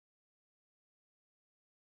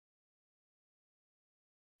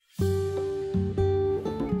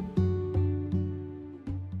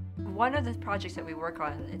one of the projects that we work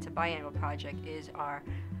on, it's a biannual project, is our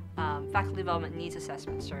Faculty Development Needs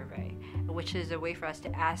Assessment Survey, which is a way for us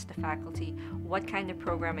to ask the faculty, what kind of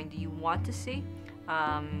programming do you want to see?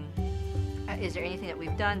 Is there anything that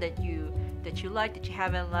we've done that you like, that you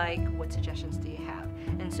haven't liked? What suggestions do you have?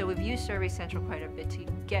 And so we've used Survey Central quite a bit to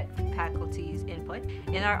get faculty's input.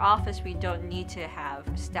 In our office, we don't need to have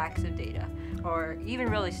stacks of data or even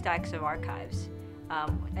really stacks of archives.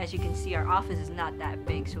 As you can see, our office is not that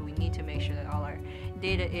big, so we need to make sure that all our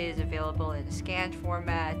data is available in a scanned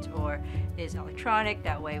format or is electronic.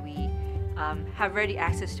 That way we have ready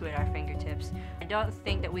access to it at our fingertips. I don't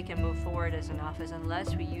think that we can move forward as an office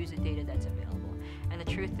unless we use the data that's available. And the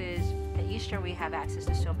truth is, at Eastern we have access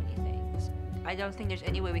to so many things. I don't think there's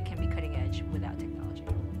any way we can be cutting edge without technology.